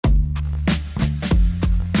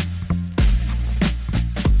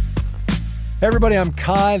Hey everybody, I'm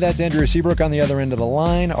Kai. That's Andrea Seabrook on the other end of the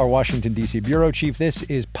line, our Washington, D.C. bureau chief. This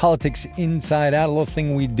is Politics Inside Out, a little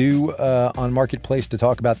thing we do on Marketplace to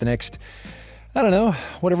talk about the next, I don't know,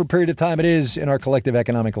 whatever period of time it is in our collective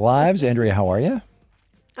economic lives. Andrea, how are you?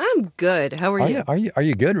 I'm good. How are you? Are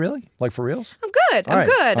you good, really? Like for reals? I'm good. I'm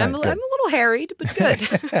good. I'm a little harried, but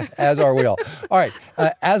good. As are we all. All right.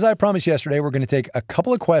 As I promised yesterday, we're going to take a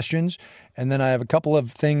couple of questions, and then I have a couple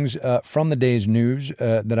of things from the day's news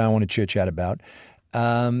that I want to chit-chat about.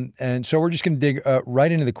 And so we're just going to dig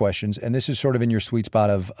right into the questions, and this is sort of in your sweet spot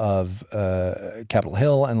of Capitol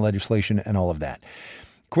Hill and legislation and all of that.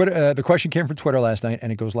 The question came from Twitter last night, and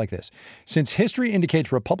it goes like this. Since history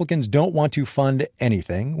indicates Republicans don't want to fund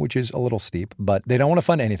anything, which is a little steep, but they don't want to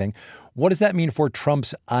fund anything, what does that mean for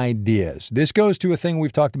Trump's ideas? This goes to a thing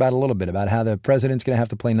we've talked about a little bit, about how the president's going to have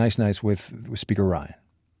to play nice with Speaker Ryan.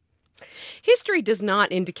 History does not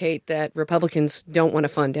indicate that Republicans don't want to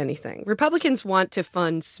fund anything. Republicans want to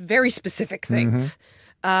fund very specific things. Mm-hmm.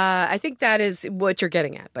 I think that is what you're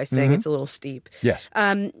getting at by saying it's a little steep. Yes.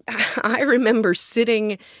 I remember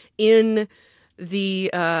sitting in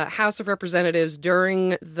the House of Representatives during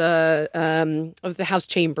the House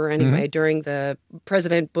chamber anyway, during the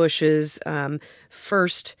President Bush's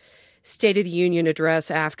first State of the Union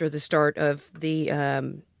address after the start of the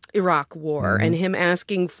Iraq War, and him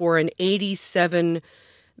asking for an $87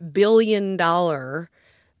 billion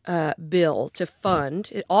bill to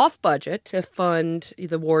fund, off budget, to fund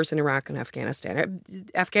the wars in Iraq and Afghanistan.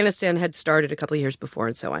 Afghanistan had started a couple of years before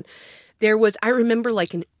and so on. There was, I remember,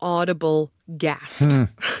 like an audible gasp in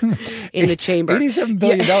the chamber. $87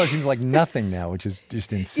 billion seems like nothing now, which is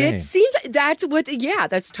just insane. It seems, that's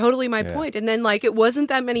totally my point. And then, like, it wasn't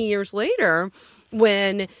that many years later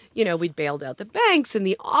when, we'd bailed out the banks and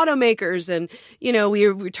the automakers and, we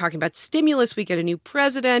were talking about stimulus. We get a new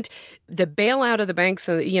president. The bailout of the banks,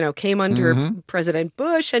 came under President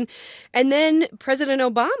Bush. And then President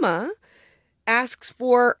Obama asks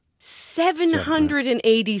for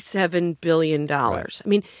 $787 billion. Right. I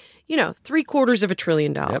mean,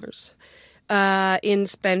 $750 billion. In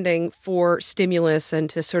spending for stimulus and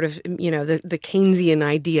to sort of, the Keynesian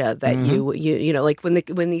idea that like when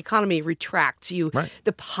the economy retracts,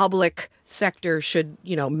 the public sector should,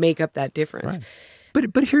 make up that difference.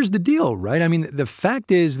 Right. But here's the deal, right? I mean, the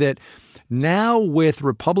fact is that now with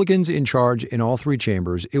Republicans in charge in all three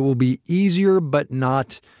chambers, it will be easier but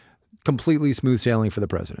not completely smooth sailing for the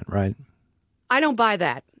president, right? I don't buy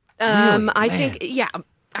that. Really? I think,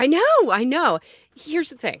 I know. Here's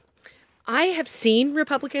the thing. I have seen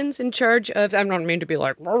Republicans in charge of, I don't mean to be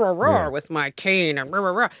like, rah, rah, rah, with my cane, and rah,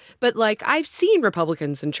 rah, rah, but like I've seen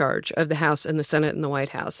Republicans in charge of the House and the Senate and the White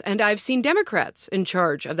House, and I've seen Democrats in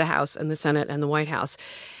charge of the House and the Senate and the White House.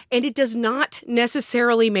 And it does not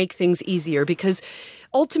necessarily make things easier because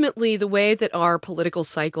ultimately the way that our political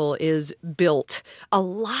cycle is built, a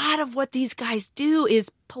lot of what these guys do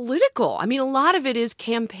is political. I mean, a lot of it is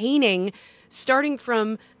campaigning starting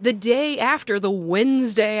from the day after, the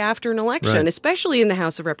Wednesday after an election, especially in the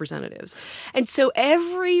House of Representatives. And so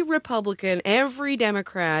every Republican, every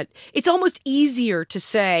Democrat, it's almost easier to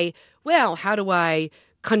say, well, how do I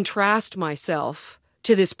contrast myself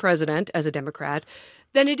to this president as a Democrat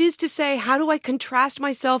than it is to say, how do I contrast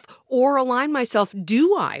myself or align myself,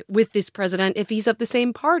 with this president if he's of the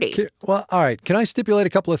same party? Well, all right. Can I stipulate a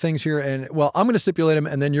couple of things here? And, I'm going to stipulate them,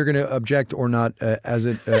 and then you're going to object or not as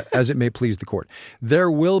it may please the court.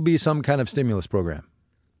 There will be some kind of stimulus program.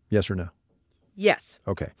 Yes or no? Yes.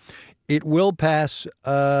 Okay. It will pass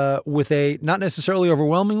with a, not necessarily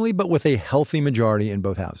overwhelmingly, but with a healthy majority in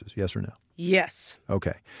both houses. Yes or no? Yes.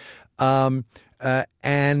 Okay.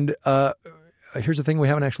 Here's the thing we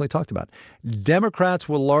haven't actually talked about. Democrats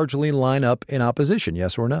will largely line up in opposition,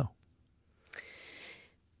 yes or no?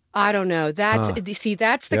 I don't know. That's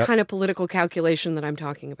the kind of political calculation that I'm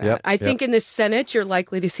talking about. I think in the Senate, you're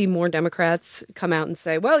likely to see more Democrats come out and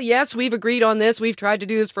say, well, yes, we've agreed on this. We've tried to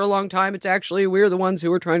do this for a long time. It's actually, we're the ones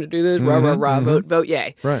who are trying to do this. Vote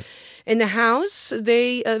yay. Right. In the House,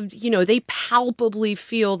 they palpably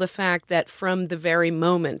feel the fact that from the very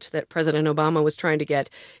moment that President Obama was trying to get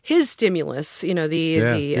his stimulus,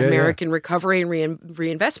 the American Recovery and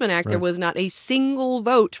Reinvestment Act, there was not a single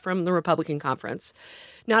vote from the Republican conference.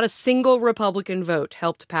 Not a single Republican vote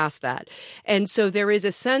helped pass that. And so there is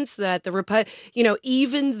a sense that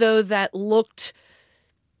even though that looked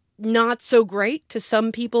not so great to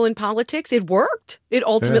some people in politics, it worked. It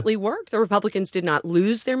ultimately worked. The Republicans did not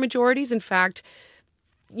lose their majorities. In fact,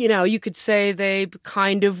 you could say they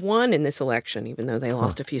kind of won in this election, even though they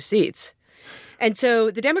lost a few seats. And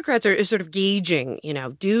so the Democrats are sort of gauging,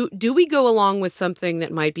 do we go along with something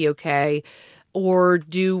that might be okay or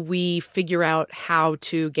do we figure out how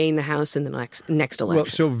to gain the House in the next election? Well,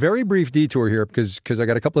 so very brief detour here because I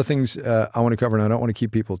got a couple of things I want to cover, and I don't want to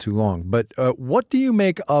keep people too long. But what do you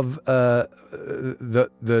make of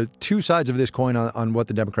the two sides of this coin on what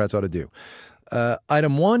the Democrats ought to do?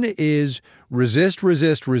 Item one is resist,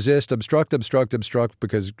 obstruct,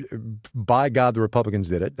 because by God, the Republicans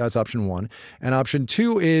did it. That's option one. And option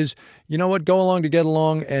two is, you know what, go along to get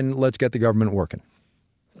along and let's get the government working.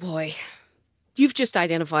 Boy, you've just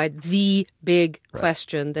identified the big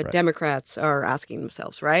question that Democrats are asking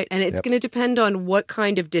themselves, right? And it's going to depend on what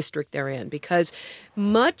kind of district they're in, because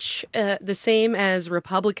much the same as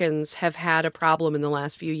Republicans have had a problem in the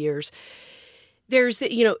last few years, there's,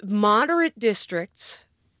 moderate districts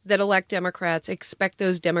that elect Democrats expect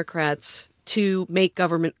those Democrats to make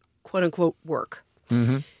government, quote unquote, work.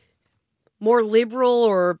 Mm-hmm. More liberal,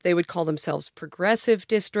 or they would call themselves progressive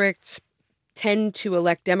districts, tend to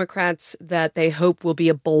elect Democrats that they hope will be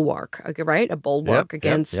a bulwark, right? A bulwark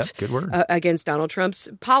against good word. Against Donald Trump's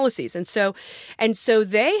policies. And so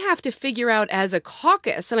they have to figure out as a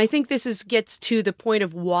caucus, and I think this gets to the point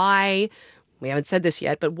of why. We haven't said this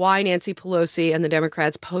yet, but why Nancy Pelosi and the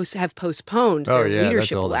Democrats have postponed their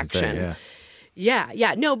leadership election.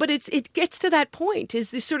 No, but it gets to that point.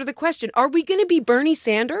 Is this sort of the question? Are we going to be Bernie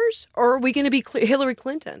Sanders or are we going to be Hillary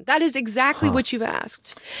Clinton? That is exactly what you've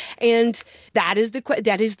asked. And that is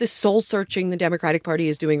the soul searching the Democratic Party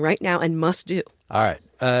is doing right now and must do. All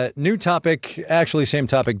right. New topic, actually same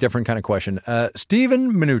topic, different kind of question.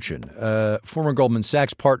 Steven Mnuchin, former Goldman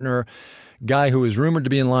Sachs partner, guy who is rumored to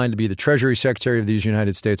be in line to be the Treasury Secretary of these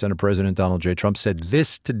United States under President Donald J. Trump, said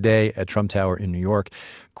this today at Trump Tower in New York.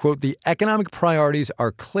 Quote, the economic priorities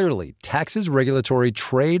are clearly taxes, regulatory,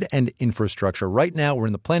 trade, and infrastructure. Right now, we're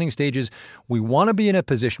in the planning stages. We want to be in a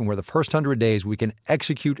position where the first 100 days we can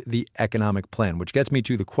execute the economic plan, which gets me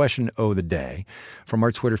to the question of the day from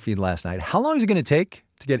our Twitter feed last night. How long is it going to take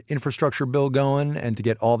to get infrastructure bill going and to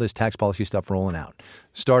get all this tax policy stuff rolling out,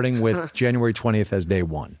 starting with January 20th as day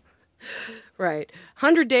one? Right.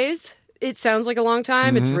 100 days, it sounds like a long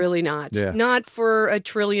time. It's really not. Yeah. Not for $1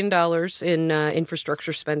 trillion in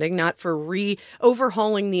infrastructure spending, not for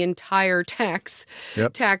overhauling the entire tax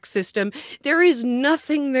system. There is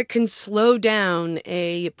nothing that can slow down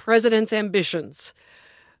a president's ambitions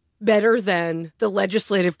better than the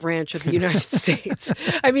legislative branch of the United States.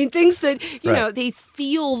 I mean, things that, they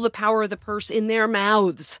feel the power of the purse in their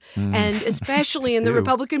mouths. And especially in the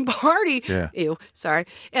Republican Party. Yeah. Ew, sorry.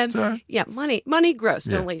 And money, gross.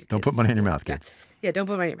 Don't put money in your mouth, kid. Yeah, don't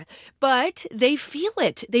put money in your mouth. But they feel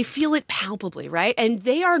it. They feel it palpably, right? And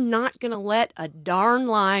they are not going to let a darn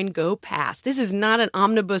line go past. This is not an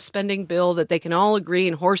omnibus spending bill that they can all agree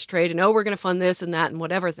and horse trade and, we're going to fund this and that and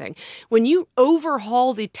whatever thing. When you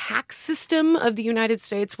overhaul the tax system of the United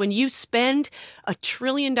States, when you spend $1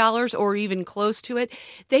 trillion or even close to it,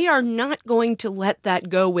 they are not going to let that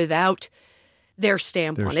go without their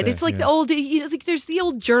stamp on it. It's like the old, there's the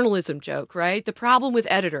old journalism joke, right? The problem with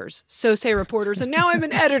editors, so say reporters, and now I'm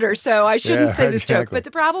an editor, so I shouldn't say this joke. But the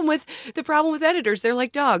problem with editors, they're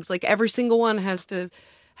like dogs. Like every single one has to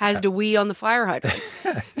wee on the fire hydrant.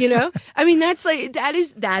 I mean,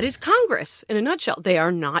 that is Congress in a nutshell. They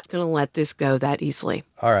are not going to let this go that easily.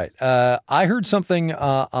 All right. I heard something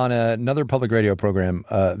on another public radio program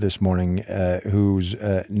this morning, whose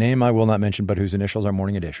name I will not mention, but whose initials are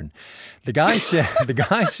Morning Edition. The guy said.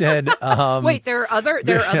 Wait, there are other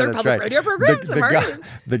public radio programs.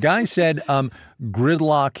 The guy said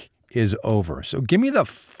gridlock is over. So give me the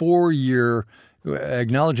 4-year.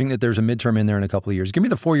 Acknowledging that there's a midterm in there in a couple of years. Give me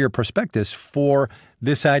the 4-year prospectus for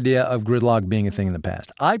this idea of gridlock being a thing in the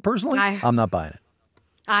past. I personally, I'm not buying it.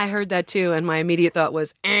 I heard that too, and my immediate thought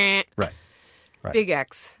was, Right. Big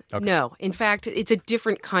X. Okay. No. In fact, it's a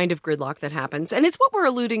different kind of gridlock that happens. And it's what we're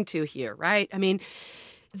alluding to here, right? I mean,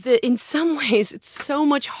 in some ways, it's so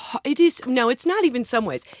much, it's not even some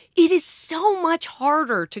ways. It is so much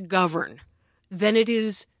harder to govern than it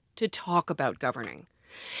is to talk about governing.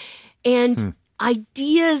 And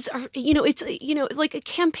ideas are, it's, like a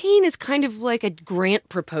campaign is kind of like a grant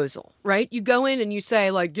proposal, right? You go in and you say,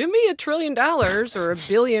 like, give me $1 trillion or $1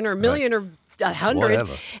 billion or $1 million or 100,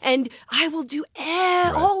 whatever, and I will do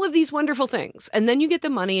all of these wonderful things. And then you get the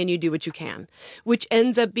money and you do what you can, which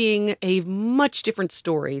ends up being a much different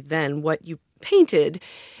story than what you painted.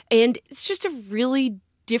 And it's just a really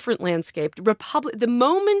different landscape. The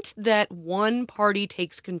moment that one party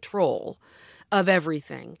takes control of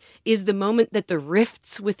everything is the moment that the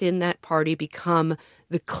rifts within that party become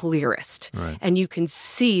the clearest. Right. And you can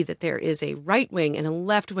see that there is a right wing and a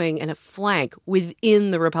left wing and a flank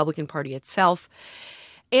within the Republican Party itself.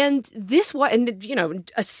 And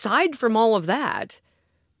aside from all of that,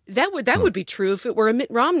 that would be true if it were a Mitt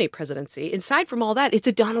Romney presidency. Aside from all that, it's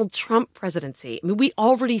a Donald Trump presidency. I mean, we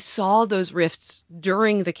already saw those rifts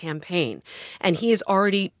during the campaign, and he is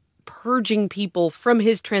already purging people from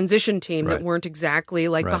his transition team that weren't exactly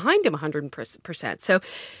behind him 100%. So,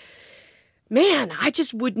 man, I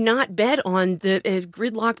just would not bet on the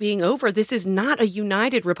gridlock being over. This is not a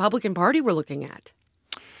united Republican Party we're looking at.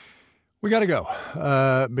 We got to go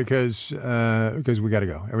because we got to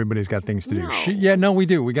go. Everybody's got things to do. We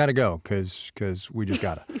do. We got to go because we just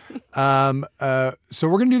got to. So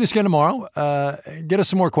we're going to do this again tomorrow. Get us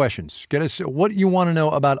some more questions. Get us what you want to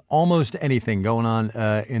know about almost anything going on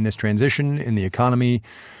in this transition, in the economy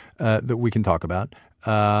that we can talk about.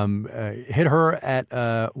 Hit her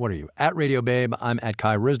at, what are you? At Radio Babe. I'm at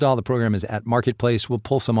Kai Ryssdal. The program is at Marketplace. We'll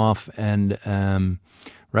pull some off and,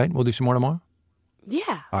 we'll do some more tomorrow.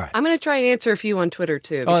 Yeah. All right. I'm going to try and answer a few on Twitter,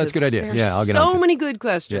 too. Oh, that's a good idea. Yeah, I'll get on to it. So many good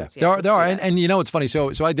questions. Yeah. There are. And you know what's funny?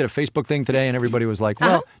 So I did a Facebook thing today, and everybody was like,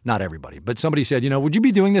 well, not everybody, but somebody said, would you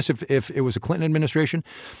be doing this if it was a Clinton administration?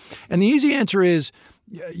 And the easy answer is,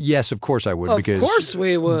 yes, of course I would. Of course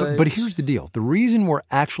we would. But here's the deal. The reason we're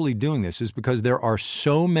actually doing this is because there are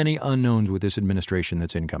so many unknowns with this administration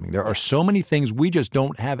that's incoming. There are so many things we just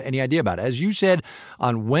don't have any idea about. As you said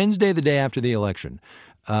on Wednesday, the day after the election,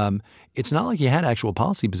 it's not like you had actual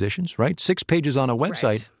policy positions, right? 6 pages on a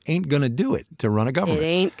website ain't going to do it to run a government. It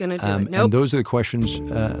ain't going to do it. Nope. And those are the questions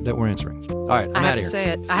that we're answering. All right, I'm out of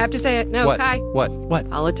here. I have to say it. No, what? Kai. What?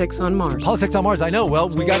 Politics on Mars. Politics on Mars. I know. Well,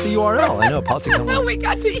 we got the URL. I know. Politics on Mars. We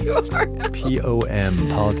got the URL. POM.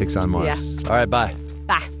 Politics on Mars. Yeah. All right, bye.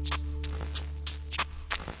 Bye.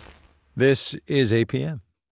 This is APM.